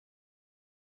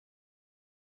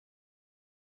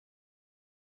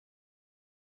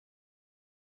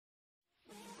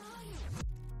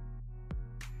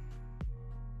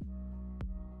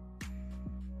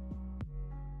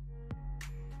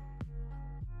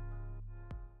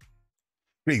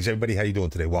Greetings, everybody. How you doing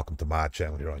today? Welcome to my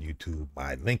channel here on YouTube,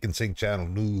 my Link&Sync channel,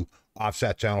 new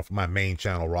offset channel from my main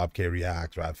channel, Rob K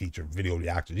Reacts, where I feature video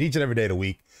reactions each and every day of the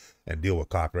week and deal with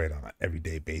copyright on an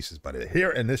everyday basis. But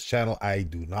here in this channel, I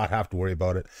do not have to worry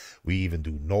about it. We even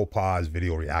do no pause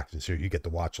video reactions here. You get to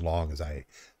watch along as I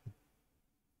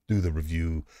do the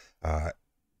review in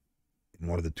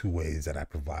one of the two ways that I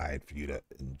provide for you to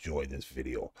enjoy this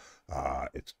video.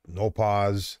 It's no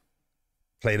pause,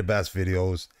 play the best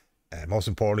videos, and most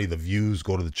importantly, the views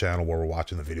go to the channel where we're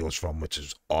watching the videos from, which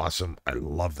is awesome. I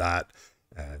love that.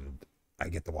 And I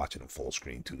get to watch it in full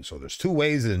screen too. So there's two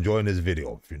ways of enjoying this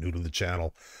video. If you're new to the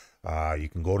channel, you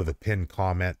can go to the pinned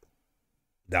comment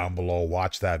down below,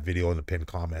 watch that video in the pinned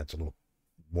comments, a little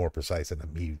more precise than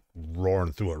me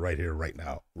roaring through it right here, right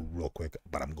now, real quick,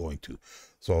 but I'm going to.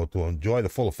 So to enjoy the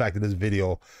full effect of this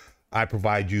video, I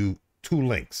provide you two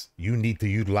links. You need to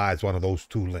utilize one of those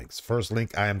two links. First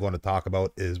link I am going to talk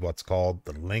about is what's called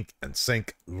the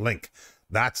Link&Sync link.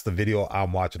 That's the video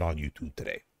I'm watching on YouTube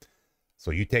today.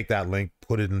 So you take that link,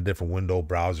 put it in a different window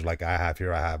browser like I have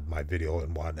here. I have my video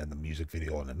in one and the music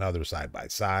video in another side by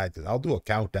side. I'll do a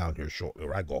countdown here shortly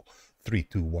where I go 3,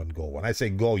 2, 1, go. When I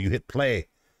say go, you hit play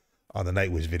on the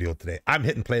Nightwish video today. I'm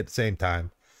hitting play at the same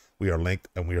time. We are linked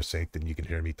and we are synced, and you can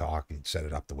hear me talk and set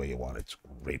it up the way you want. It's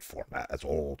great format. That's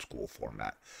old school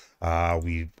format.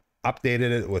 We've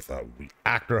updated it with a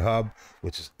Reactor hub,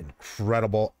 which is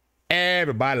incredible.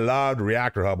 Everybody loved the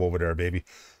Reactor hub over there, baby.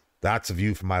 That's a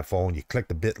view from my phone. You click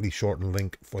the bit.ly shortened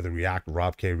link for the Reactor,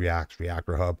 Rob K Reacts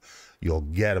Reactor hub. You'll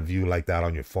get a view like that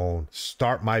on your phone.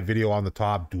 Start my video on the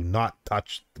top. Do not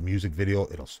touch the music video.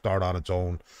 It'll start on its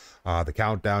own. The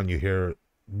countdown you hear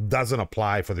doesn't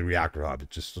apply for the Reactor hub.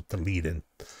 It's just to lead in.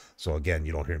 So again,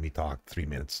 you don't hear me talk 3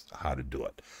 minutes how to do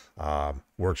it.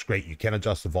 Works great. You can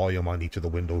adjust the volume on each of the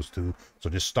windows too. So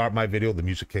just start my video. The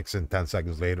music kicks in 10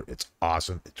 seconds later. It's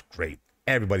awesome. It's great.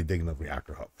 Everybody digging the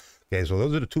Reactor hub. Okay, so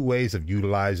those are the two ways of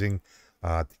utilizing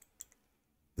the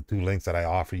two links that I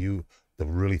offer you to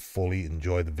really fully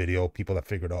enjoy the video. People that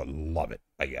figured out love it.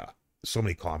 Yeah, so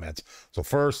many comments. So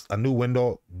first, a new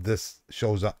window. This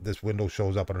window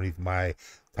shows up underneath my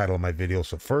title of my video.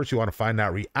 So first, you want to find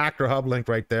that Reactor hub link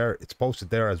right there. It's posted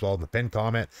there as well in the pinned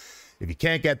comment. If you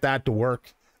can't get that to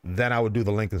work, then I would do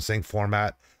the Link&Sync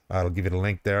format. I'll give you the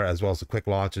link there as well as the quick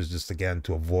launches, just again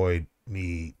to avoid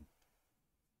me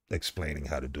explaining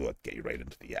how to do it, get you right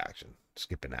into the action,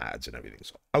 skipping ads and everything.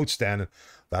 So outstanding.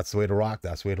 That's the way to rock.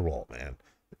 That's the way to roll, man.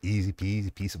 Easy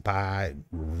peasy, piece of pie.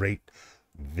 Great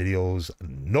videos.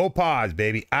 No pause,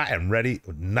 baby. I am ready.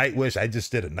 Nightwish. I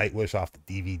just did a Nightwish off the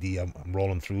DVD. I'm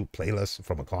rolling through playlists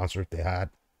from a concert they had,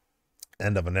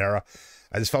 end of an era.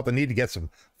 I just felt the need to get some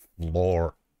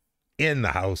floor in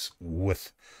the house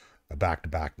with a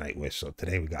back-to-back Nightwish. So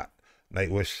today we got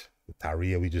Nightwish, the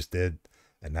Taria we just did,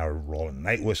 and now we're rolling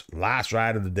Nightwish, last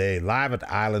ride of the day, live at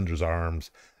the Islanders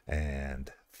Arms,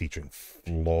 and featuring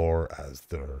Floor as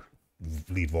their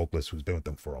lead vocalist, who's been with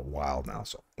them for a while now.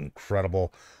 So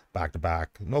incredible, back to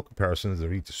back, no comparisons.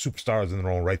 They're each superstars in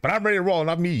their own right. But I'm ready to roll.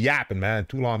 Not me yapping, man.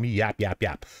 Too long, me yap.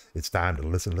 It's time to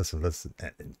listen,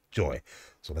 and enjoy.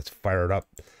 So let's fire it up.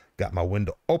 Got my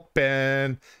window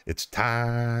open. It's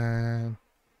time.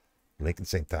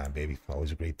 Link&Sync time, baby.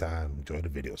 Always a great time. Enjoy the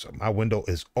video. So my window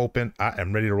is open. I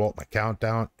am ready to roll my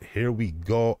countdown. Here we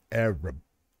go, everybody.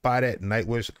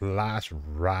 Nightwish, last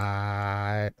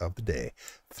ride of the day.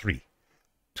 3,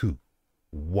 2,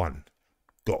 1,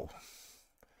 go.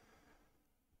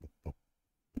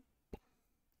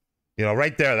 You know,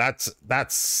 right there,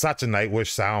 that's such a Nightwish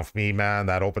sound for me, man.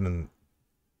 That opening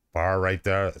bar right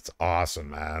there, it's awesome,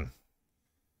 man.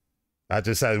 That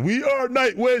just says, "We are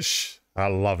Nightwish." I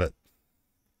love it.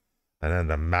 And then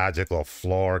the magical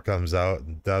Floor comes out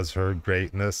and does her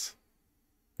greatness.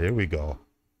 Here we go.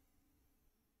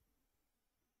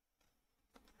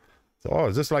 So, oh,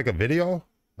 is this like a video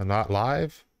and not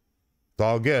live? It's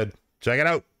all good. Check it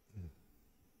out.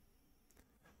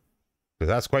 Because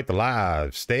that's quite the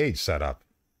live stage setup.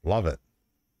 Love it.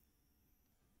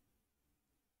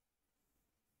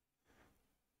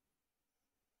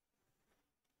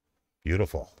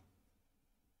 Beautiful.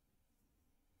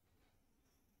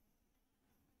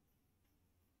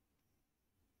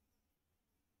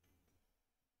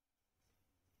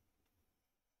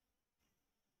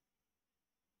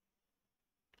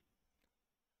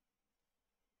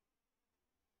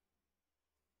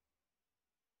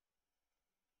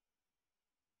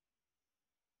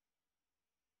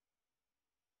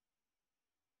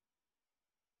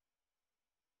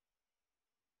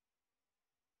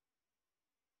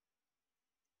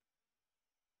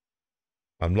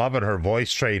 I'm loving her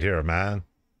voice trait here, man.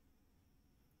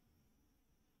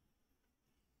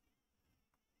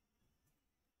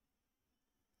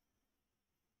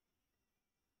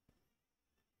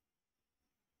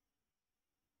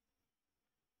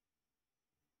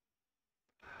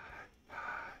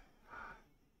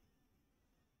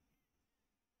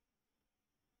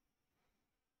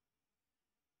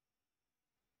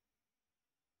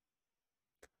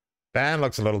 Band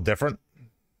looks a little different.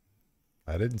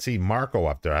 I didn't see Marco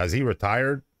up there. Has he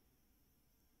retired?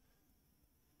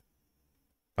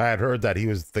 I had heard that he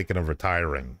was thinking of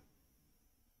retiring.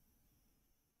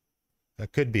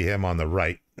 That could be him on the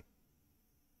right.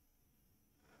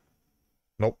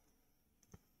 Nope.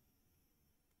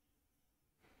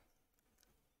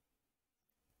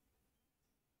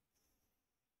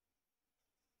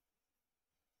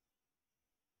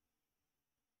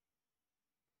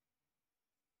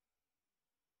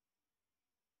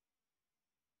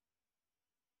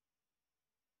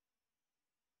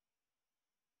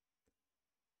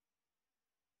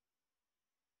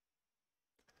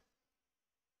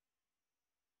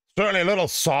 Certainly a little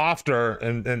softer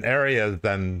in areas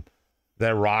than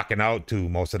they're rocking out to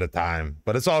most of the time.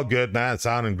 But it's all good, man.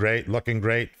 Sounding great, looking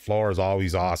great. Floor is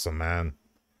always awesome, man.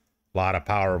 A lot of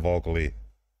power vocally.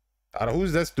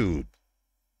 Who's this dude?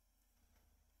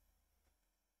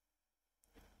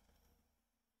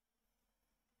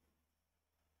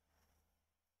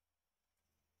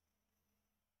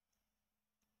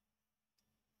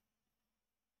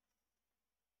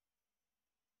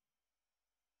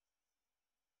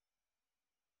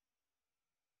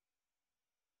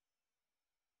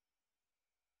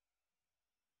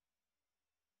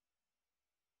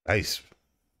 Nice.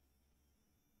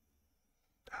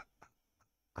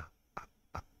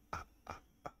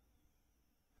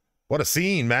 What a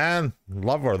scene, man.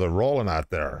 Love where they're rolling out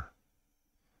there.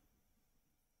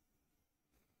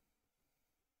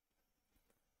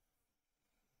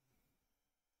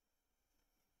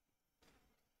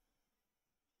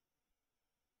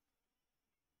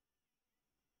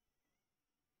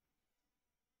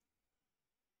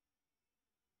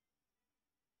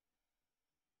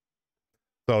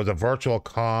 So it's a virtual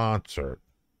concert.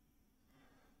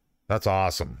 That's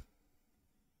awesome.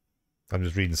 I'm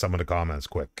just reading some of the comments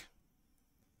quick.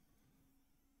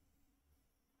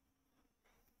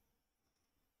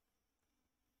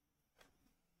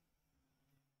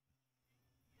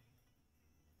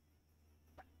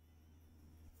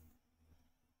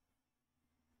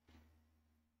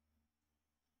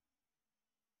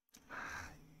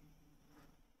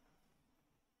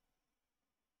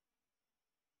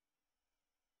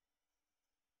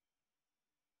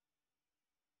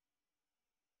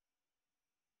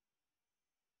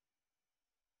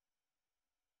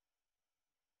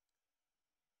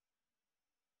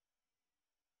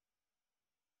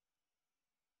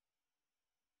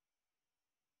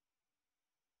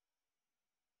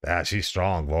 Yeah, she's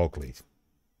strong vocally.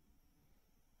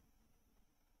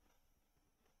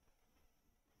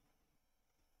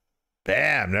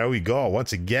 Bam, there we go.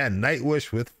 Once again,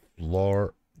 Nightwish with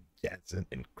Floor Jensen.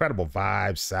 Incredible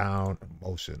vibe, sound,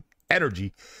 emotion,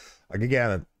 energy. Like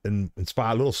again,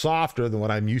 inspired a little softer than what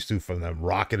I'm used to from them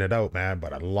rocking it out, man.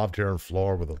 But I loved hearing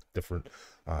Floor with a different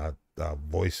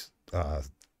voice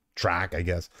track, I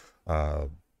guess.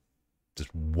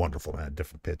 Just wonderful, man.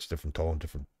 Different pitch, different tone,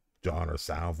 different genre,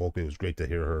 sound, vocally. It was great to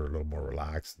hear her a little more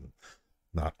relaxed and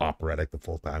not operatic the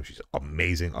full time. She's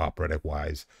amazing operatic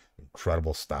wise,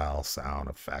 incredible style, sound,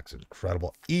 effects,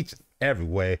 incredible each and every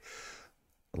way.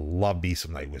 Love me some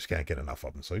Nightwish, can't get enough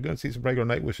of them. So you're gonna see some regular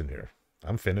Nightwish in here.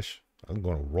 I'm finished. I'm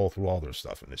gonna roll through all their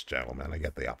stuff in this channel, man. I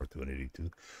get the opportunity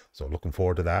to. So looking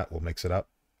forward to that. We'll mix it up.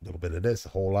 A little bit of this, a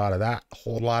whole lot of that, a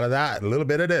whole lot of that, a little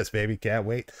bit of this, baby. Can't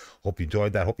wait. Hope you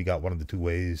enjoyed that. Hope you got one of the two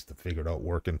ways to figure it out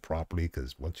working properly,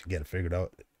 because once you get it figured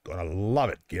out, gonna love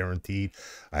it, guaranteed.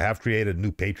 I have created a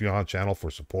new Patreon channel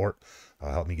for support.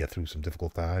 Help me get through some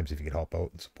difficult times. If you could help out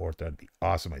and support, that'd be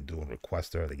awesome. I do a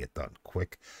request there. They get done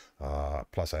quick.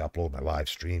 Plus, I upload my live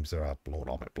streams there. I upload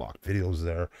all my blocked videos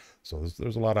there. So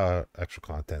there's a lot of extra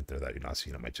content there that you're not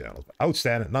seeing on my channels. But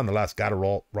outstanding. Nonetheless, got to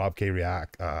roll. Rob K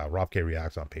Reacts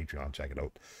on Patreon. Check it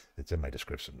out. It's in my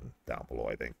description down below,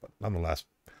 I think. But nonetheless,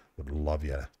 would love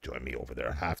you to join me over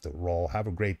there. Have to roll. Have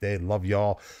a great day. Love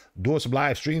y'all. Doing some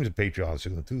live streams at Patreon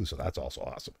soon too, so that's also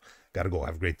awesome. Gotta go.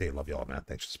 Have a great day. Love y'all, man.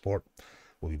 Thanks for the support.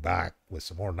 We'll be back with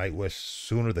some more Nightwish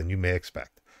sooner than you may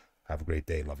expect. Have a great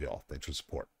day. Love y'all. Thanks for the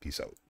support. Peace out.